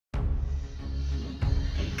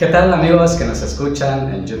¿Qué tal amigos que nos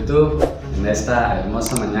escuchan en YouTube en esta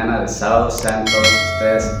hermosa mañana de sábado? Sean todos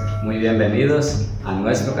ustedes muy bienvenidos a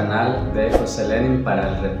nuestro canal de José Lenin para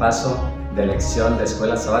el repaso de lección de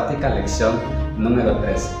escuela sabática, lección número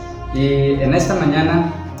 3. Y en esta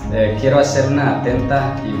mañana quiero hacer una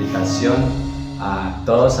atenta invitación a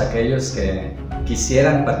todos aquellos que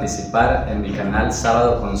quisieran participar en mi canal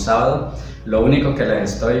Sábado con Sábado. Lo único que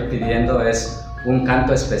les estoy pidiendo es un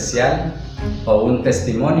canto especial o un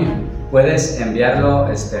testimonio. Puedes enviarlo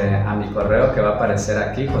a mi correo que va a aparecer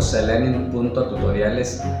aquí,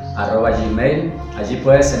 joselenin.tutoriales@gmail. Allí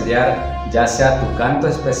puedes enviar ya sea tu canto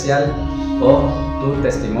especial o tu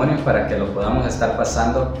testimonio para que lo podamos estar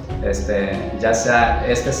pasando ya sea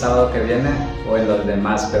este sábado que viene o en los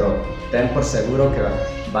demás, pero ten por seguro que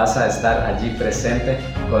vas a estar allí presente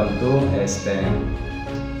con tu especial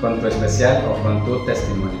o con tu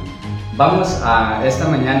testimonio. Vamos a esta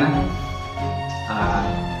mañana a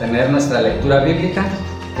tener nuestra lectura bíblica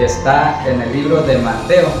que está en el libro de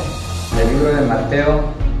Mateo,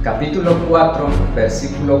 capítulo 4,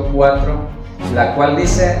 versículo 4, la cual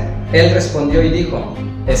dice: Él respondió y dijo,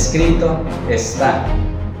 escrito está,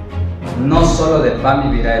 no solo de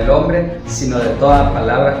pan vivirá el hombre, sino de toda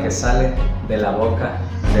palabra que sale de la boca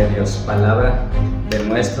de Dios. Palabra de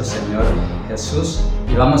nuestro Señor Jesús.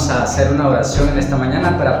 Y vamos a hacer una oración en esta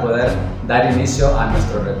mañana para poder dar inicio a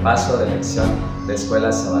nuestro repaso de lección de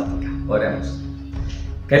escuela sabática. Oremos.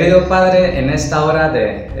 Querido Padre, en esta hora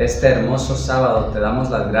de este hermoso sábado te damos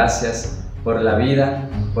las gracias por la vida,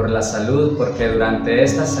 por la salud, porque durante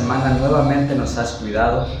esta semana nuevamente nos has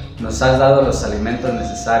cuidado, nos has dado los alimentos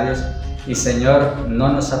necesarios y Señor,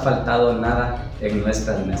 no nos ha faltado nada en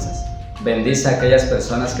nuestras mesas. Bendice a aquellas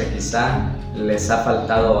personas que quizá les ha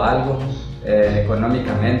faltado algo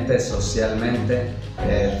económicamente, socialmente,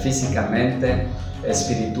 físicamente,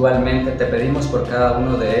 espiritualmente. Te pedimos por cada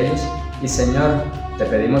uno de ellos y Señor, te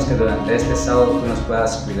pedimos que durante este sábado tú nos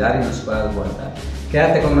puedas cuidar y nos puedas guardar.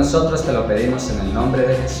 Quédate con nosotros, te lo pedimos en el nombre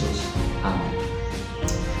de Jesús. Amén.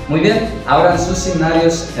 Muy bien, abran sus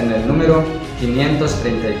himnarios en el número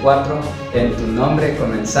 534. En tu nombre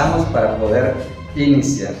comenzamos para poder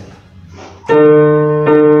iniciar.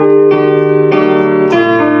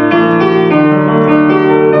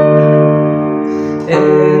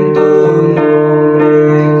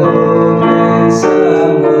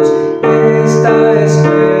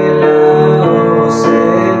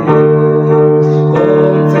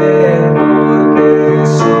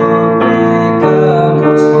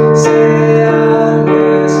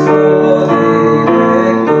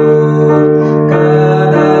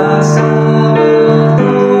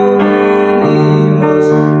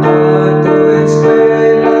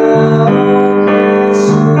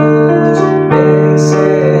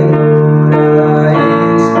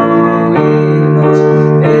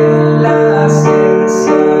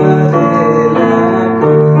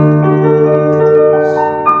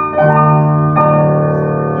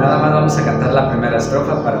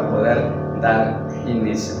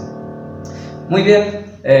 Muy bien,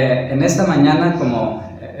 en esta mañana, como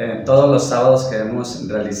todos los sábados que hemos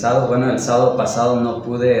realizado, bueno, el sábado pasado no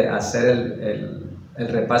pude hacer el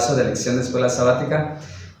repaso de lección de escuela sabática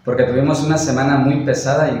porque tuvimos una semana muy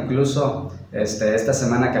pesada. Incluso esta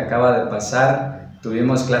semana que acaba de pasar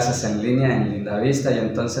tuvimos clases en línea en Lindavista y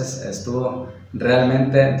entonces estuvo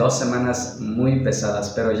realmente 2 semanas muy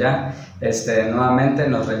pesadas, pero ya nuevamente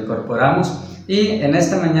nos reincorporamos. Y en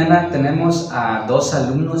esta mañana tenemos a 2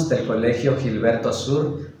 alumnos del Colegio Gilberto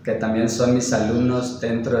Sur, que también son mis alumnos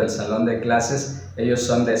dentro del salón de clases. Ellos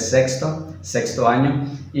son de sexto año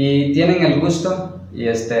y tienen el gusto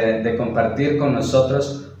de compartir con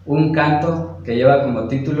nosotros un canto que lleva como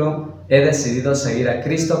título He decidido seguir a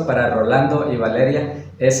Cristo. Para Rolando y Valeria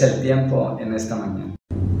es el tiempo en esta mañana.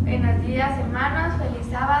 Buenos días hermanos, feliz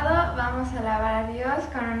sábado. Vamos a alabar a Dios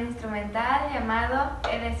con un instrumental llamado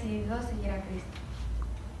He decidido seguir a Cristo.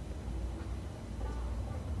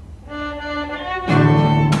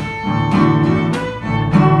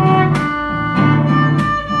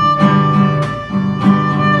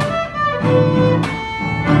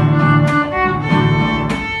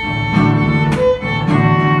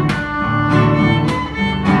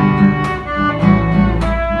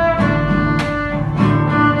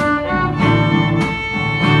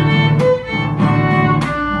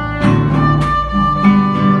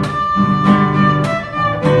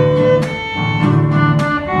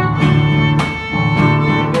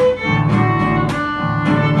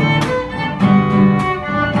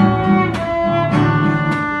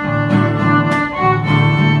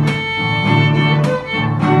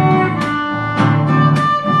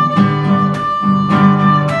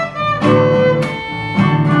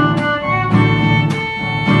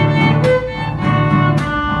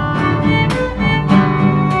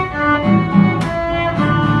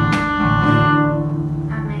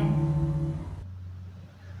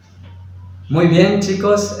 Muy bien,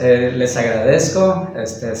 chicos, les agradezco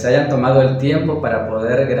se hayan tomado el tiempo para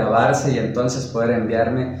poder grabarse y entonces poder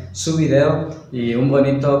enviarme su video y un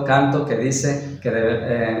bonito canto que dice que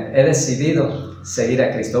he decidido seguir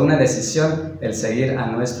a Cristo, una decisión el seguir a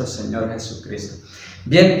nuestro Señor Jesucristo.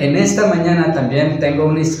 Bien, en esta mañana también tengo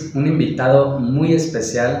un invitado muy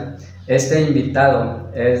especial. Este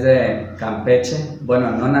invitado es de Campeche,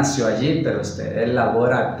 bueno, no nació allí, pero él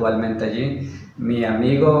labora actualmente allí. Mi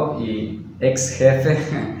amigo y ex jefe,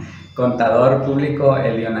 contador público,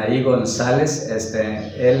 Elionaí González,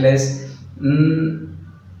 él es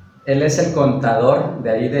el contador de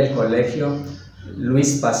ahí del colegio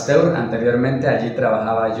Luis Pasteur. Anteriormente allí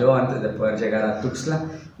trabajaba yo antes de poder llegar a Tuxtla,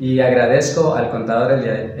 y agradezco al contador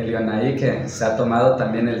Elionaí que se ha tomado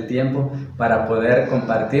también el tiempo para poder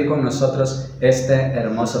compartir con nosotros este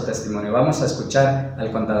hermoso testimonio. Vamos a escuchar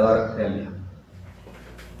al contador Elio.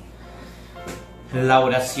 La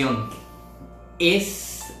oración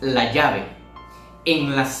es la llave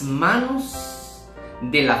en las manos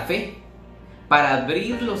de la fe para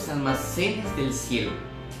abrir los almacenes del cielo.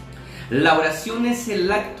 La oración es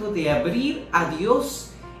el acto de abrir a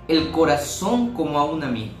Dios el corazón como a un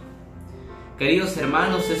amigo. Queridos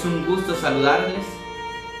hermanos, es un gusto saludarles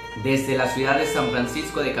desde la ciudad de San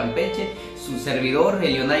Francisco de Campeche, su servidor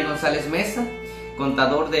Elionaí González Mesa,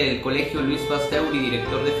 contador del colegio Luis Pasteur y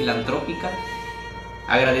director de Filantrópica.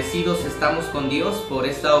 Agradecidos estamos con Dios por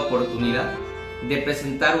esta oportunidad de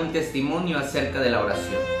presentar un testimonio acerca de la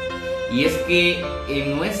oración. Y es que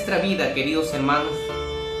en nuestra vida, queridos hermanos,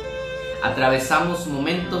 atravesamos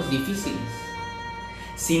momentos difíciles.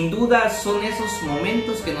 Sin duda son esos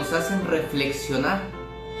momentos que nos hacen reflexionar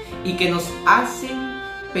y que nos hacen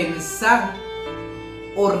pensar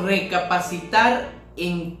o recapacitar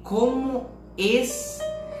en cómo es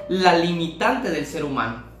la limitante del ser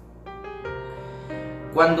humano.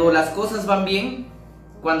 Cuando las cosas van bien,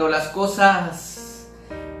 cuando las cosas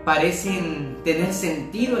parecen tener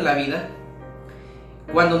sentido en la vida,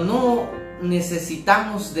 cuando no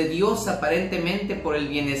necesitamos de Dios aparentemente por el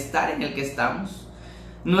bienestar en el que estamos,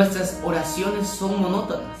 nuestras oraciones son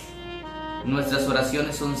monótonas, nuestras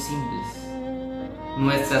oraciones son simples,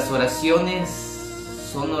 nuestras oraciones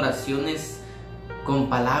son oraciones con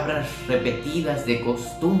palabras repetidas de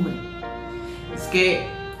costumbre. Es que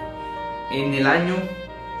en el año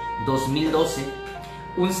 2012,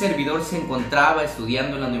 un servidor se encontraba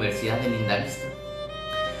estudiando en la Universidad de Lindavista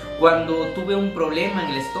cuando tuve un problema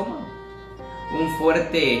en el estómago, un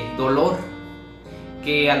fuerte dolor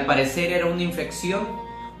que al parecer era una infección,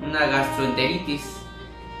 una gastroenteritis.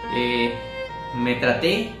 Me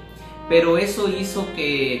traté, pero eso hizo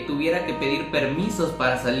que tuviera que pedir permisos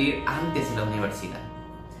para salir antes de la universidad.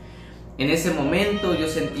 En ese momento yo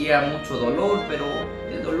sentía mucho dolor, pero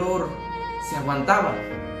el dolor se aguantaba.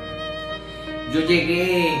 Yo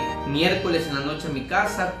llegué miércoles en la noche a mi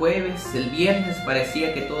casa, jueves, el viernes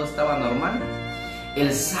parecía que todo estaba normal.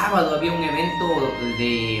 El sábado había un evento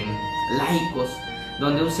de laicos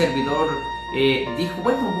donde un servidor dijo,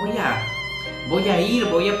 bueno,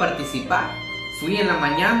 voy a participar. Fui en la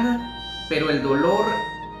mañana, pero el dolor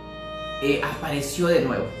apareció de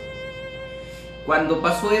nuevo. Cuando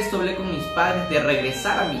pasó esto, hablé con mis padres de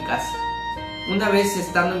regresar a mi casa. Una vez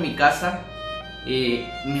estando en mi casa,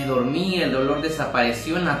 me dormí, el dolor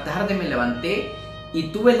desapareció. En la tarde me levanté y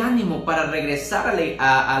tuve el ánimo para regresar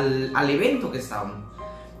al evento que estábamos.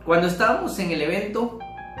 Cuando estábamos en el evento,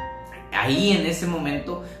 ahí en ese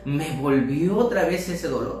momento me volvió otra vez ese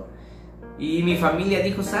dolor. Y mi familia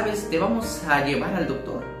dijo, ¿sabes? Te vamos a llevar al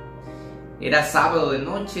doctor. Era sábado de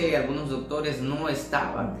noche, algunos doctores no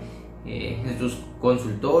estaban en sus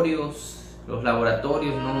consultorios, los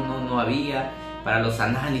laboratorios no había para los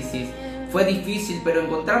análisis. Fue difícil, pero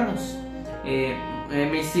encontramos.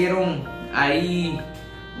 Me hicieron ahí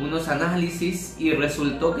unos análisis y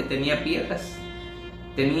resultó que tenía piedras.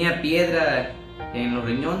 Tenía piedra en los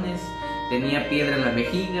riñones, tenía piedra en la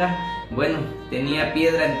vejiga, bueno, tenía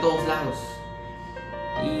piedra en todos lados.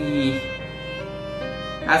 Y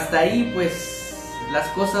hasta ahí pues las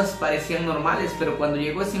cosas parecían normales, pero cuando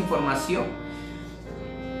llegó esa información,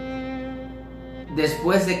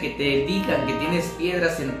 después de que te digan que tienes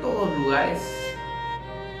piedras en todos lugares,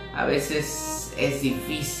 a veces es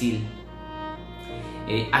difícil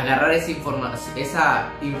agarrar esa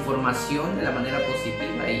información de la manera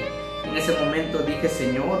positiva. Y en ese momento dije,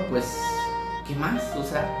 Señor, pues, ¿qué más? O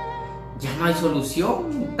sea, ya no hay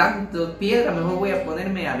solución, tanto piedra, mejor voy a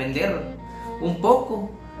ponerme a vender un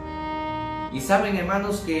poco. Y saben,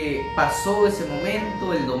 hermanos, que pasó ese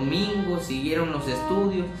momento, el domingo siguieron los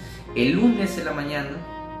estudios, el lunes en la mañana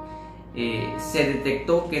se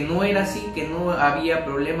detectó que no era así, que no había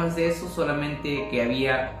problemas de eso, solamente que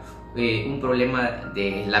había un problema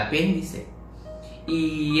del apéndice.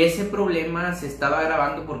 Y ese problema se estaba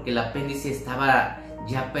agravando porque el apéndice estaba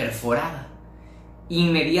ya perforada.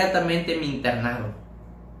 Inmediatamente me internaron.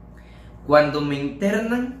 Cuando me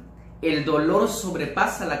internan, el dolor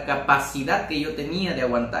sobrepasa la capacidad que yo tenía de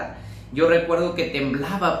aguantar. Yo recuerdo que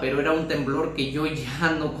temblaba, pero era un temblor que yo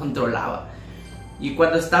ya no controlaba. Y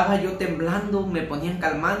cuando estaba yo temblando, me ponían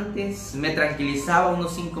calmantes, me tranquilizaba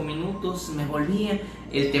unos 5 minutos, me volvía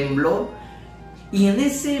el temblor. Y en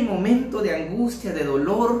ese momento de angustia, de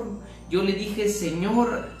dolor, yo le dije: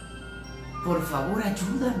 Señor, por favor,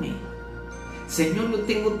 ayúdame. Señor, yo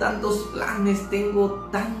tengo tantos planes, tengo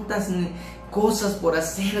tantas cosas por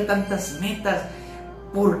hacer, tantas metas.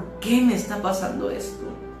 ¿Por qué me está pasando esto?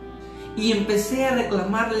 Y empecé a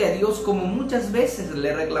reclamarle a Dios como muchas veces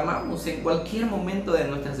le reclamamos en cualquier momento de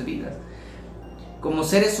nuestras vidas. Como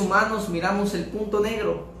seres humanos miramos el punto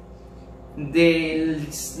negro. Del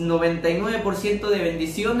 99% de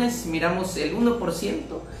bendiciones miramos el 1%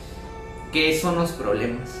 que son los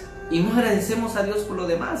problemas. Y no agradecemos a Dios por lo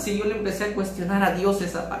demás. Y yo le empecé a cuestionar a Dios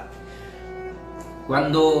esa parte.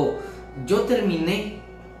 Cuando yo terminé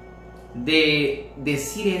de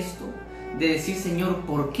decir esto, de decir: Señor,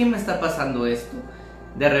 ¿por qué me está pasando esto?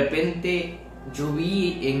 De repente yo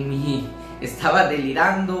vi en mí, estaba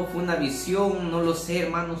delirando, fue una visión, no lo sé,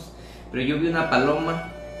 hermanos, pero yo vi una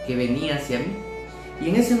paloma que venía hacia mí. Y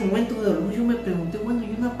en ese momento de dolor yo me pregunté: bueno,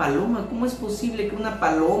 ¿y una paloma? ¿Cómo es posible que una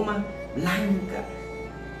paloma blanca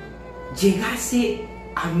llegase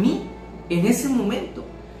a mí en ese momento?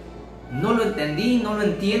 No lo entendí, no lo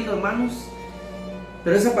entiendo, hermanos.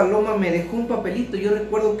 Pero esa paloma me dejó un papelito. Yo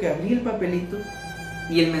recuerdo que abrí el papelito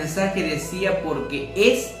y el mensaje decía: porque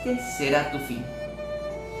este será tu fin.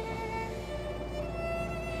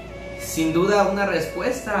 Sin duda una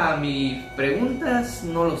respuesta a mis preguntas,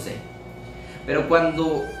 no lo sé. Pero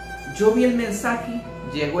cuando yo vi el mensaje,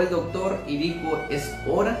 llegó el doctor y dijo: es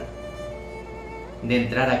hora de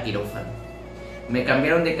entrar a quirófano. Me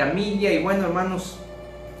cambiaron de camilla y bueno, hermanos,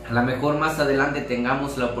 a lo mejor más adelante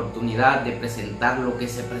tengamos la oportunidad de presentar lo que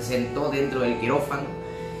se presentó dentro del quirófano.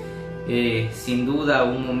 Sin duda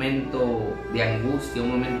un momento de angustia, un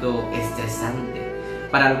momento estresante.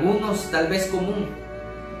 Para algunos tal vez común,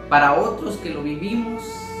 para otros que lo vivimos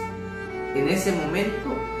en ese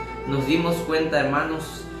momento, nos dimos cuenta,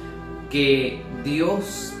 hermanos, que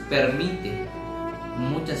Dios permite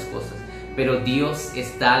muchas cosas, pero Dios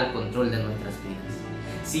está al control de nuestras vidas.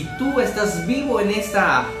 Si tú estás vivo en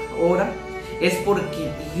esta hora, es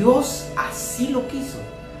porque Dios así lo quiso,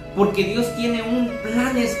 porque Dios tiene un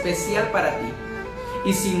plan especial para ti.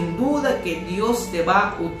 Y sin duda que Dios te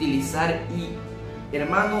va a utilizar. Y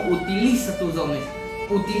hermano, utiliza tus dones,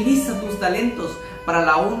 utiliza tus talentos para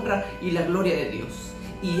la honra y la gloria de Dios.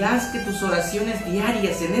 Y haz que tus oraciones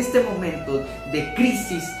diarias en este momento de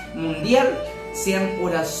crisis mundial sean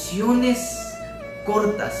oraciones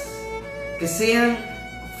cortas, que sean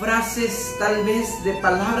frases tal vez de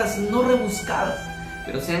palabras no rebuscadas,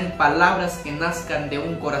 pero sean palabras que nazcan de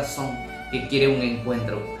un corazón que quiere un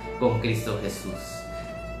encuentro con Cristo Jesús.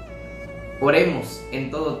 Oremos en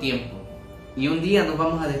todo tiempo. Y un día nos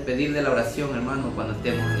vamos a despedir de la oración, hermano, cuando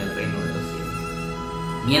estemos en el reino de los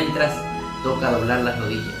cielos. Mientras, toca doblar las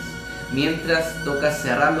rodillas. Mientras, toca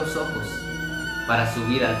cerrar los ojos para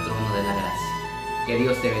subir al trono de la gracia. Que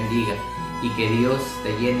Dios te bendiga y que Dios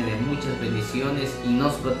te llene de muchas bendiciones y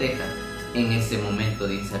nos proteja en ese momento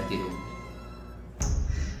de incertidumbre.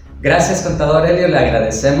 Gracias, contador Helio, le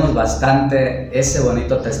agradecemos bastante ese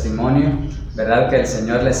bonito testimonio, ¿verdad? Que el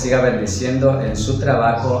Señor le siga bendiciendo en su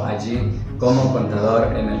trabajo allí como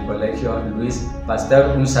contador en el colegio Luis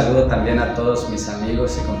Pasteur. Un saludo también a todos mis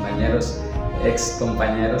amigos y compañeros, ex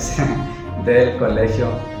compañeros del colegio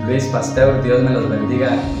Luis Pasteur. Dios me los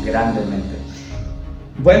bendiga grandemente.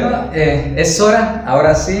 Bueno, es hora,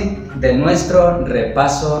 ahora sí, de nuestro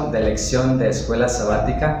repaso de lección de escuela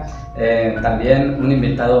sabática. También un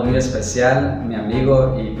invitado muy especial, mi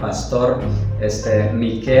amigo y pastor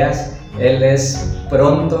Miqueas. Él es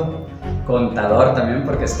pronto contador también,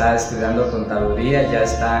 porque está estudiando contaduría, ya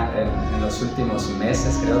está en los últimos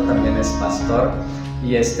meses, creo. También es pastor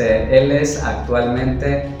y él es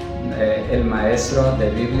actualmente el maestro de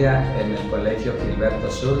Biblia en el colegio Gilberto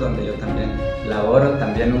Sur, donde yo también laboro.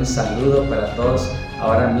 También un saludo para todos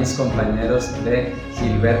ahora mis compañeros de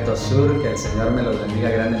Gilberto Sur, que el Señor me los bendiga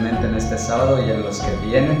grandemente en este sábado y en los que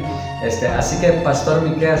vienen. Así que, Pastor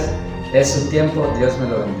Miqueas, es su tiempo, Dios me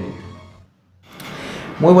lo bendiga.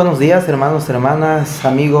 Muy buenos días, hermanos, hermanas,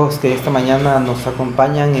 amigos que esta mañana nos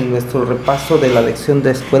acompañan en nuestro repaso de la lección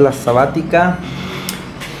de escuela sabática.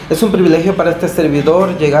 Es un privilegio para este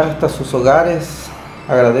servidor llegar hasta sus hogares.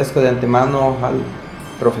 Agradezco de antemano al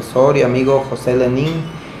profesor y amigo José Lenín.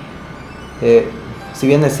 Si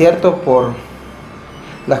bien es cierto, por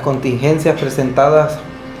las contingencias presentadas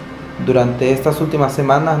durante estas últimas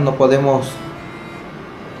semanas no podemos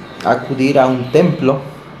acudir a un templo,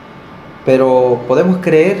 pero podemos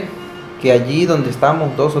creer que allí donde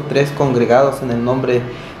estamos 2 o 3 congregados en el nombre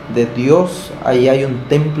de Dios, ahí hay un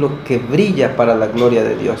templo que brilla para la gloria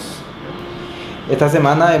de Dios. Esta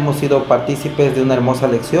semana hemos sido partícipes de una hermosa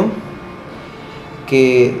lección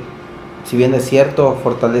que, si bien es cierto,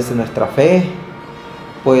 fortalece nuestra fe,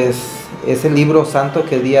 pues es el libro santo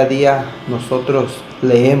que día a día nosotros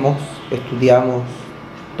leemos, estudiamos,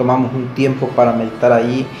 tomamos un tiempo para meditar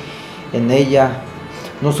ahí en ella.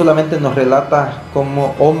 No solamente nos relata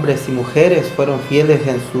cómo hombres y mujeres fueron fieles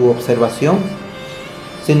en su observación,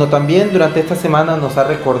 sino también durante esta semana nos ha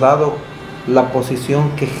recordado la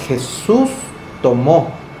posición que Jesús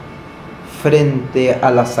tomó frente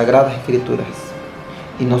a las Sagradas Escrituras.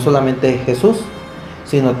 Y no solamente Jesús,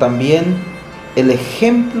 sino también el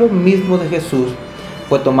ejemplo mismo de Jesús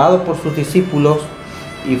fue tomado por sus discípulos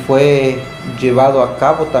y fue llevado a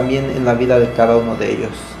cabo también en la vida de cada uno de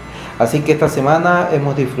ellos. Así que esta semana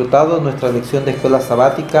hemos disfrutado nuestra lección de escuela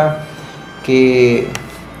sabática, que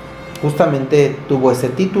justamente tuvo ese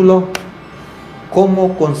título: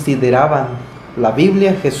 ¿Cómo consideraban la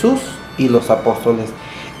Biblia Jesús y los apóstoles?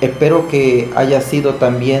 Espero que haya sido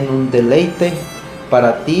también un deleite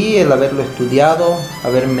para ti el haberlo estudiado,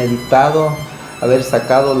 haber meditado, haber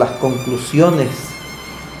sacado las conclusiones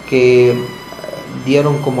que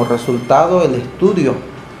dieron como resultado el estudio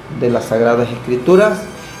de las Sagradas Escrituras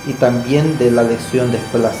y también de la lección de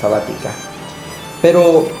escuela sabática.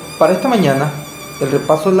 Pero para esta mañana, el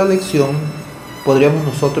repaso de la lección podríamos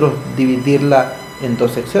nosotros dividirla en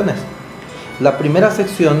 2 secciones. La primera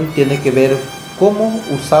sección tiene que ver cómo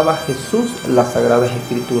usaba Jesús las Sagradas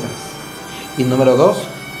Escrituras. Y número 2,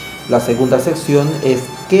 la segunda sección es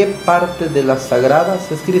qué parte de las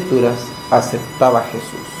Sagradas Escrituras aceptaba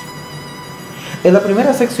Jesús. En la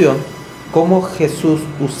primera sección, cómo Jesús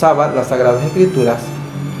usaba las Sagradas Escrituras,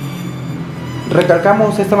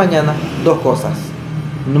 recalcamos esta mañana 2 cosas.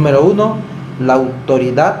 Número 1, la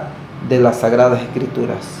autoridad de las Sagradas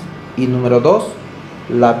Escrituras. Y número 2,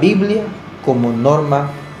 la Biblia como norma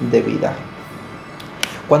de vida.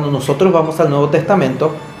 Cuando nosotros vamos al Nuevo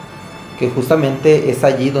Testamento, que justamente es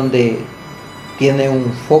allí donde tiene un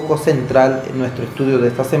foco central en nuestro estudio de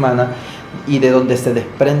esta semana y de donde se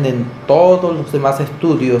desprenden todos los demás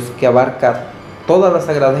estudios que abarcan todas las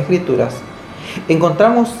Sagradas Escrituras,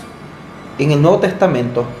 encontramos en el Nuevo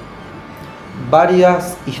Testamento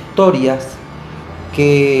varias historias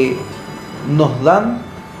que nos dan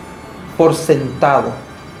por sentado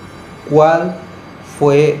cuál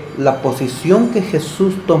fue la posición que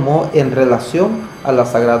Jesús tomó en relación a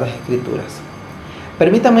las Sagradas Escrituras.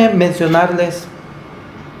 Permítanme mencionarles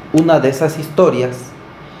una de esas historias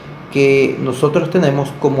que nosotros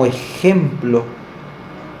tenemos como ejemplo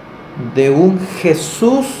de un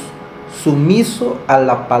Jesús sumiso a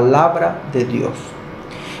la palabra de Dios.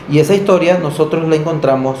 Y esa historia nosotros la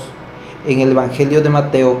encontramos en el Evangelio de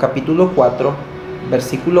Mateo capítulo 4,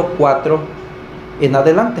 versículo 4 en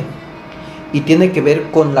adelante, y tiene que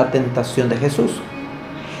ver con la tentación de Jesús.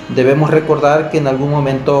 Debemos recordar que en algún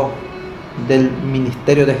momento del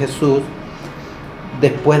ministerio de Jesús,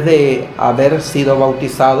 después de haber sido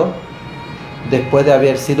bautizado, después de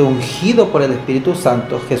haber sido ungido por el Espíritu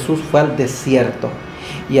Santo, Jesús fue al desierto.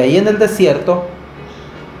 Y ahí en el desierto,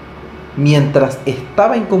 mientras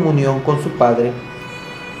estaba en comunión con su Padre,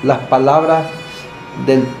 las palabras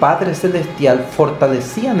del Padre Celestial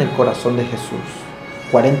fortalecían el corazón de Jesús.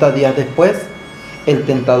 40 días después, el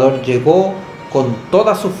tentador llegó con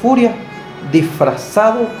toda su furia,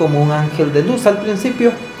 disfrazado como un ángel de luz al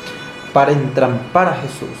principio, para entrampar a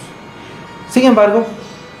Jesús. Sin embargo,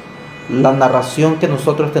 la narración que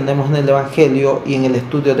nosotros tenemos en el Evangelio y en el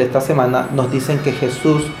estudio de esta semana nos dicen que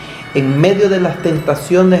Jesús, en medio de las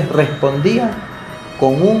tentaciones, respondía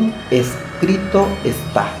con un escrito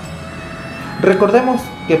está. Recordemos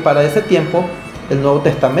que para ese tiempo el Nuevo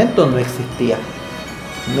Testamento no existía.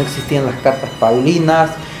 No existían las cartas paulinas,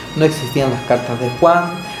 no existían las cartas de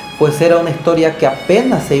Juan, pues era una historia que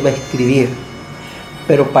apenas se iba a escribir.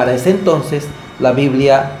 Pero para ese entonces la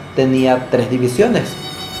Biblia tenía 3 divisiones: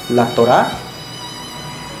 la Torá,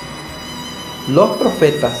 los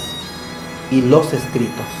profetas y los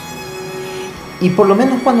escritos. Y por lo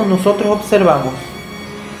menos cuando nosotros observamos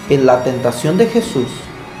en la tentación de Jesús,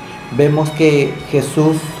 vemos que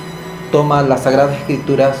Jesús toma las Sagradas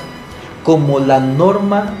Escrituras como la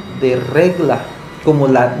norma de regla, como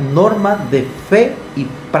la norma de fe y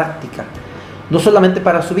práctica, no solamente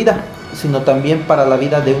para su vida, sino también para la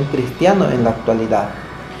vida de un cristiano en la actualidad.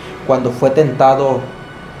 Cuando fue tentado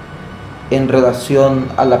en relación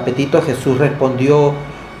al apetito, Jesús respondió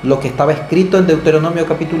lo que estaba escrito en Deuteronomio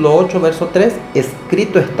capítulo 8, verso 3,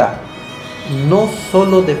 escrito está, no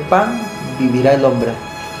solo de pan vivirá el hombre,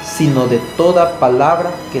 sino de toda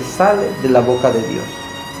palabra que sale de la boca de Dios.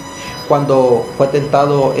 Cuando fue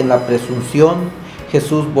tentado en la presunción,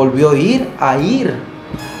 Jesús volvió a ir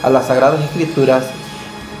a las Sagradas Escrituras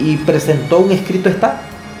y presentó un escrito está,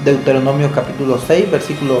 Deuteronomio capítulo 6,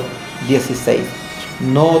 versículo 16.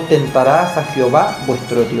 No tentarás a Jehová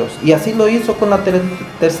vuestro Dios. Y así lo hizo con la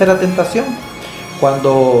tercera tentación,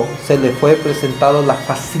 cuando se le fue presentado la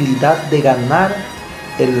facilidad de ganar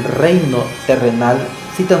el reino terrenal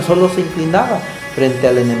si tan solo se inclinaba frente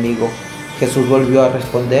al enemigo. Jesús volvió a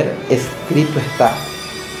responder, escrito está,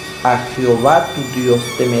 a Jehová tu Dios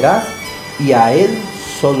temerás y a Él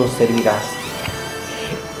solo servirás.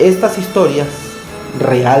 Estas historias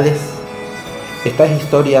reales, estas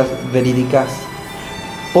historias verídicas,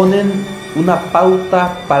 ponen una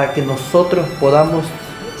pauta para que nosotros podamos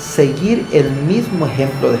seguir el mismo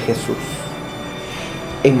ejemplo de Jesús.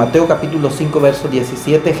 En Mateo capítulo 5, verso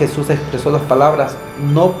 17, Jesús expresó las palabras,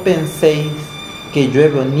 no penséis que yo he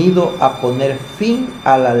venido a poner fin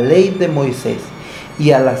a la ley de Moisés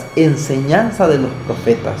y a las enseñanzas de los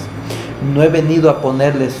profetas. No he venido a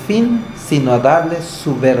ponerles fin, sino a darles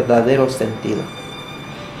su verdadero sentido.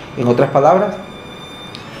 En otras palabras,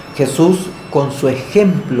 Jesús con su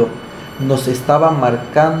ejemplo nos estaba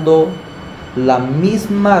marcando la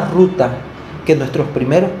misma ruta que nuestros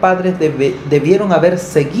primeros padres debieron haber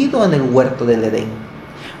seguido en el huerto del Edén.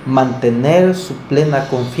 Mantener su plena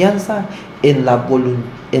confianza en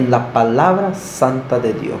la palabra santa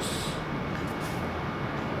de Dios.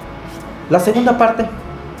 La segunda parte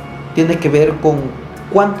tiene que ver con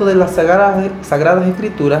cuánto de las Sagradas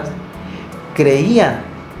Escrituras creían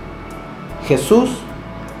Jesús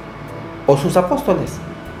o sus apóstoles.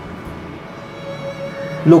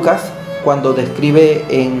 Lucas, cuando describe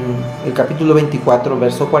en el capítulo 24,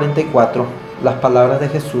 verso 44, las palabras de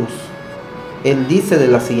Jesús, él dice de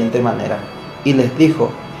la siguiente manera, y les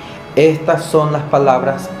dijo, estas son las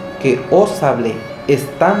palabras que os hablé,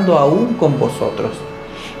 estando aún con vosotros,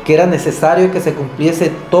 que era necesario que se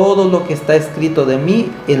cumpliese todo lo que está escrito de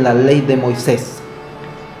mí en la ley de Moisés,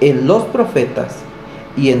 en los profetas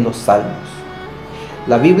y en los salmos.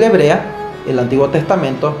 La Biblia hebrea, el Antiguo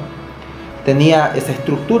Testamento, tenía esa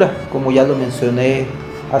estructura, como ya lo mencioné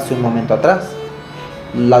hace un momento atrás.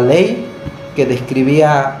 La ley que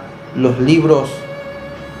describía los libros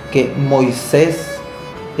que Moisés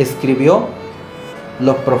escribió,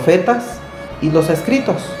 los profetas y los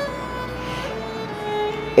escritos.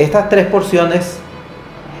 Estas tres porciones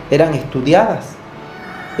eran estudiadas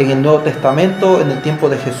en el Nuevo Testamento, en el tiempo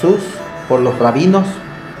de Jesús, por los rabinos,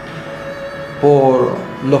 por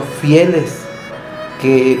los fieles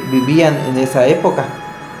que vivían en esa época.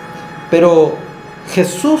 Pero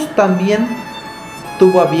Jesús también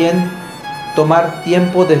tuvo a bien tomar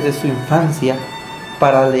tiempo desde su infancia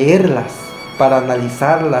para leerlas, para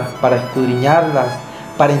analizarlas, para escudriñarlas,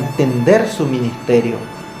 para entender su ministerio.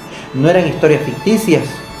 No eran historias ficticias,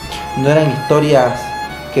 no eran historias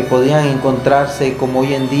que podían encontrarse como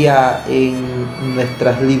hoy en día en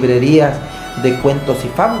nuestras librerías de cuentos y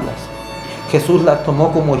fábulas. Jesús las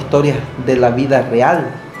tomó como historias de la vida real.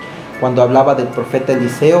 Cuando hablaba del profeta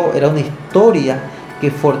Eliseo, era una historia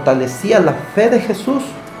que fortalecía la fe de Jesús.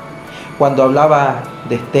 Cuando hablaba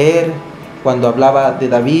de Esther, cuando hablaba de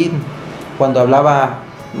David, cuando hablaba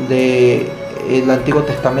del Antiguo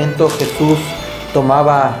Testamento, Jesús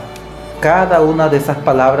tomaba cada una de esas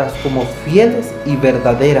palabras como fieles y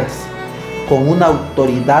verdaderas, con una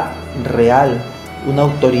autoridad real, una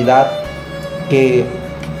autoridad que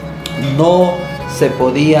no se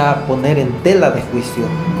podía poner en tela de juicio.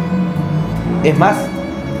 Es más,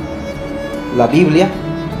 la Biblia,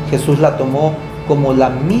 Jesús la tomó como la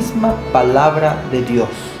misma palabra de Dios,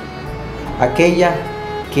 aquella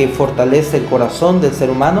que fortalece el corazón del ser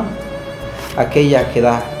humano, aquella que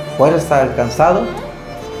da fuerza al cansado,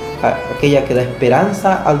 aquella que da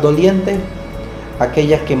esperanza al doliente,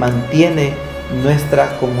 aquella que mantiene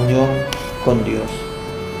nuestra comunión con Dios.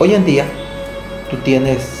 Hoy en día, tú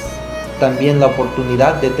tienes también la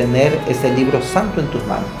oportunidad de tener ese libro santo en tus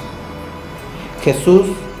manos. Jesús,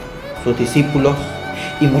 sus discípulos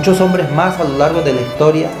y muchos hombres más a lo largo de la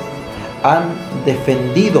historia han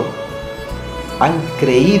defendido, han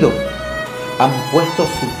creído, han puesto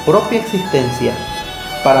su propia existencia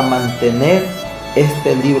para mantener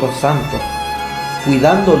este libro santo,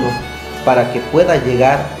 cuidándolo para que pueda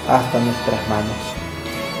llegar hasta nuestras manos.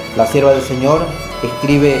 La sierva del Señor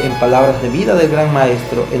escribe en Palabras de Vida del Gran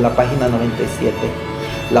Maestro en la página 97.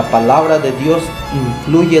 La palabra de Dios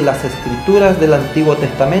incluye las escrituras del Antiguo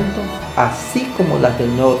Testamento, así como las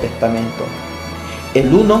del Nuevo Testamento.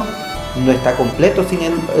 El uno no está completo sin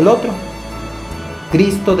el otro.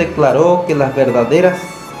 Cristo declaró que las verdaderas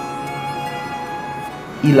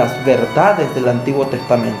y las verdades del Antiguo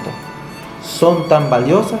Testamento son tan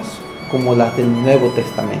valiosas como las del Nuevo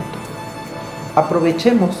Testamento.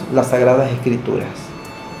 Aprovechemos las Sagradas Escrituras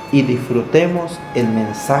y disfrutemos el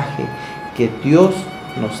mensaje que Dios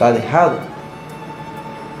nos ha dejado,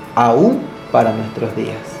 aún para nuestros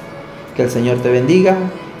días. Que el Señor te bendiga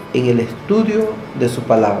en el estudio de su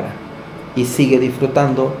palabra y sigue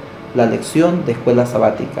disfrutando la lección de escuela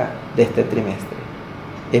sabática de este trimestre.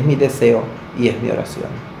 Es mi deseo y es mi oración.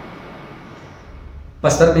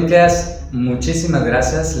 Pastor Miqueas, muchísimas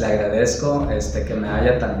gracias, le agradezco que me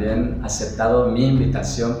haya también aceptado mi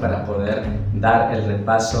invitación para poder dar el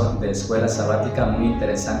repaso de escuela sabática, muy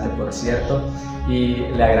interesante por cierto, y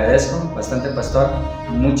le agradezco bastante, pastor,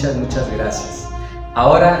 muchas gracias.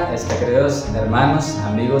 Ahora, queridos hermanos,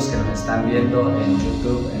 amigos que nos están viendo en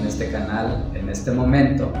YouTube, en este canal, en este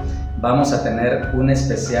momento, vamos a tener un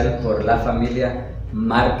especial por la familia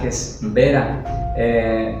Márquez Vera.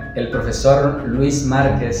 El profesor Luis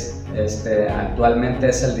Márquez actualmente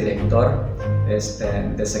es el director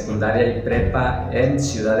de secundaria y prepa en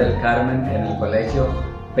Ciudad del Carmen, en el colegio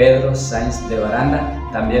Pedro Sainz de Baranda.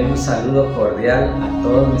 También un saludo cordial a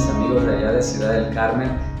todos mis amigos de allá de Ciudad del Carmen,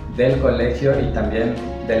 del colegio y también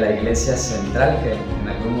de la iglesia central, que en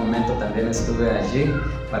algún momento también estuve allí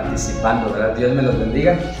participando, ¿verdad? Dios me los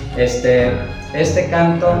bendiga. Este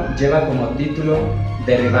canto lleva como título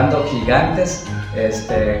Derribando Gigantes,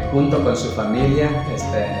 junto con su familia,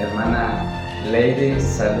 hermana Lady,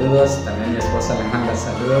 saludos, también mi esposa le manda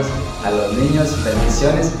saludos a los niños,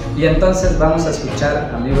 bendiciones. Y entonces vamos a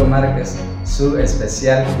escuchar, amigo Márquez, su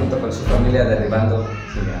especial junto con su familia, Derribando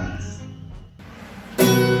Gigantes.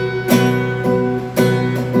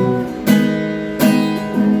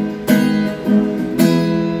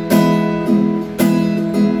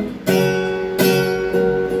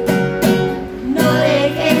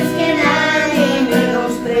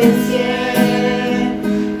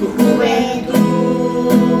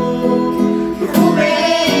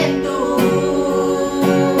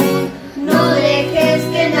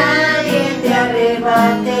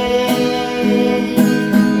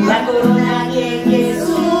 La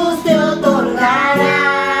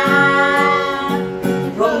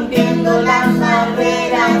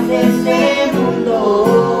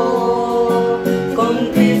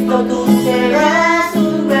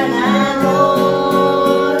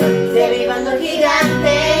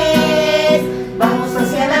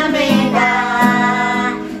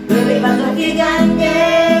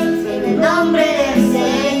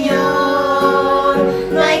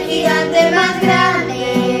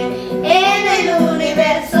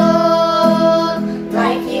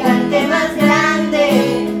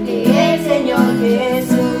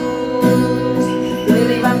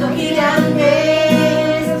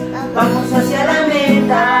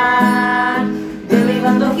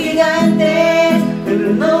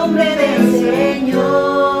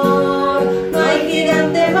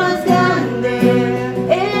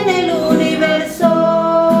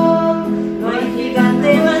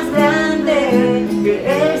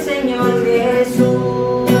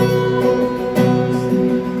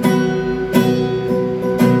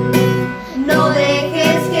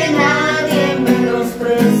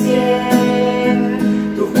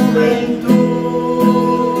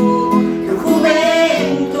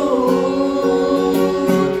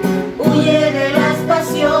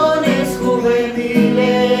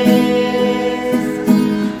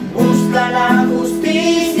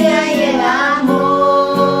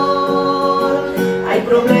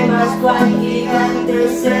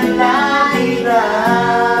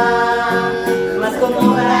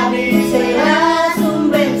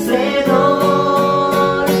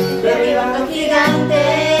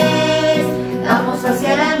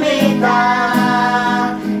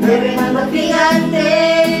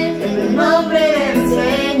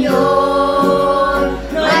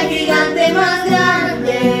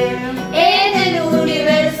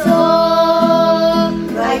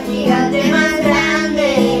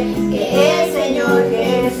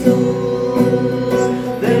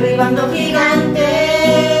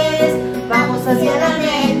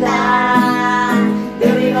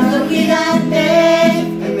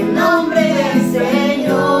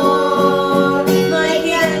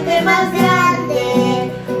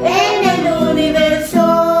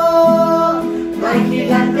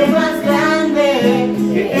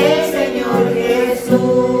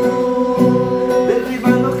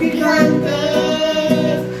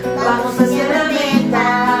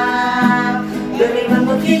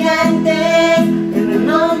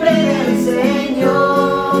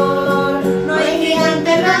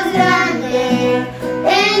gigante más grande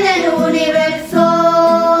en el universo.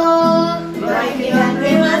 No hay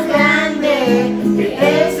gigante más grande que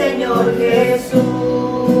el Señor Jesús.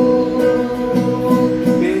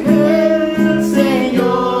 El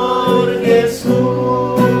Señor Jesús.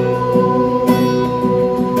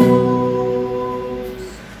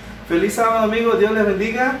 Feliz sábado, amigos, Dios les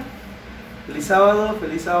bendiga. Feliz sábado,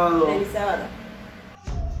 feliz sábado. Feliz sábado.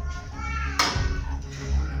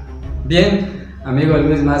 Bien, amigo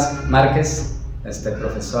Luis Márquez,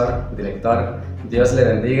 profesor, director, Dios le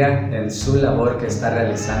bendiga en su labor que está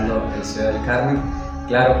realizando en Ciudad del Carmen.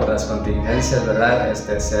 Claro, por las contingencias, ¿verdad?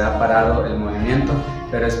 Se ha parado el movimiento,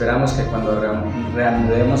 pero esperamos que cuando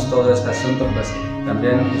reanudemos todo este asunto, pues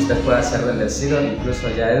también usted pueda ser bendecido, incluso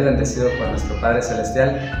ya es bendecido por nuestro Padre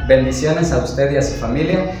Celestial. Bendiciones a usted y a su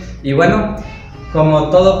familia. Y bueno, como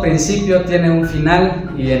todo principio tiene un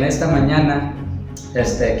final, y en esta mañana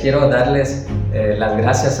quiero darles las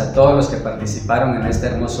gracias a todos los que participaron en este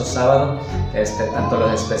hermoso sábado, tanto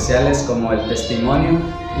los especiales como el testimonio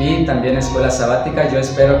y también escuela sabática. Yo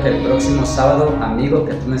espero que el próximo sábado, amigo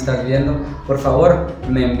que tú me estás viendo, por favor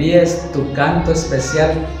me envíes tu canto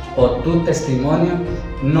especial o tu testimonio.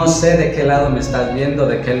 No sé de qué lado me estás viendo,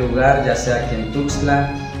 de qué lugar, ya sea aquí en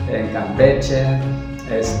Tuxtla, en Campeche,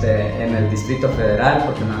 en el Distrito Federal,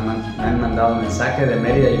 porque me han mandado un mensaje de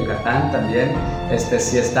Mérida, Yucatán también.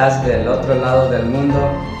 Si estás del otro lado del mundo,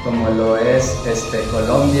 como lo es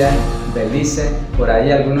Colombia, Belice, por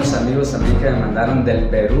ahí algunos amigos también que me mandaron del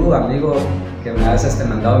Perú, amigo que me has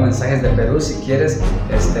mandado mensajes de Perú. Si quieres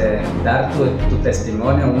dar tu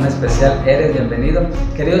testimonio, un especial, eres bienvenido.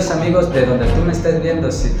 Queridos amigos, de donde tú me estés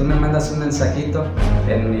viendo, si tú me mandas un mensajito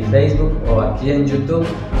en mi Facebook o aquí en YouTube,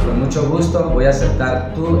 con mucho gusto voy a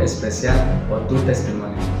aceptar tu especial o tu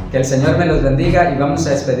testimonio. Que el Señor me los bendiga, y vamos a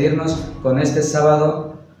despedirnos con este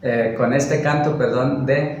sábado, con este canto, perdón,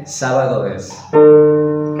 de Sábado es.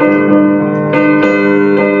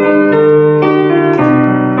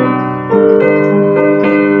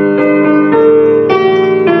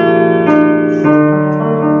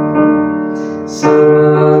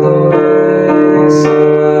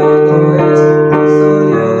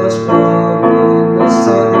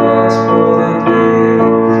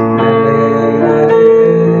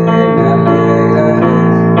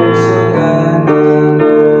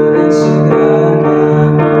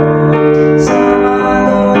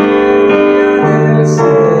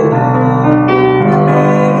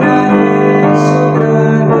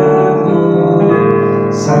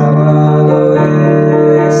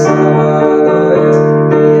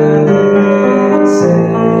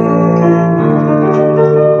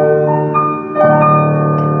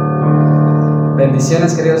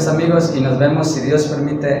 Bendiciones, queridos amigos, y nos vemos, si Dios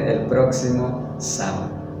permite, el próximo sábado.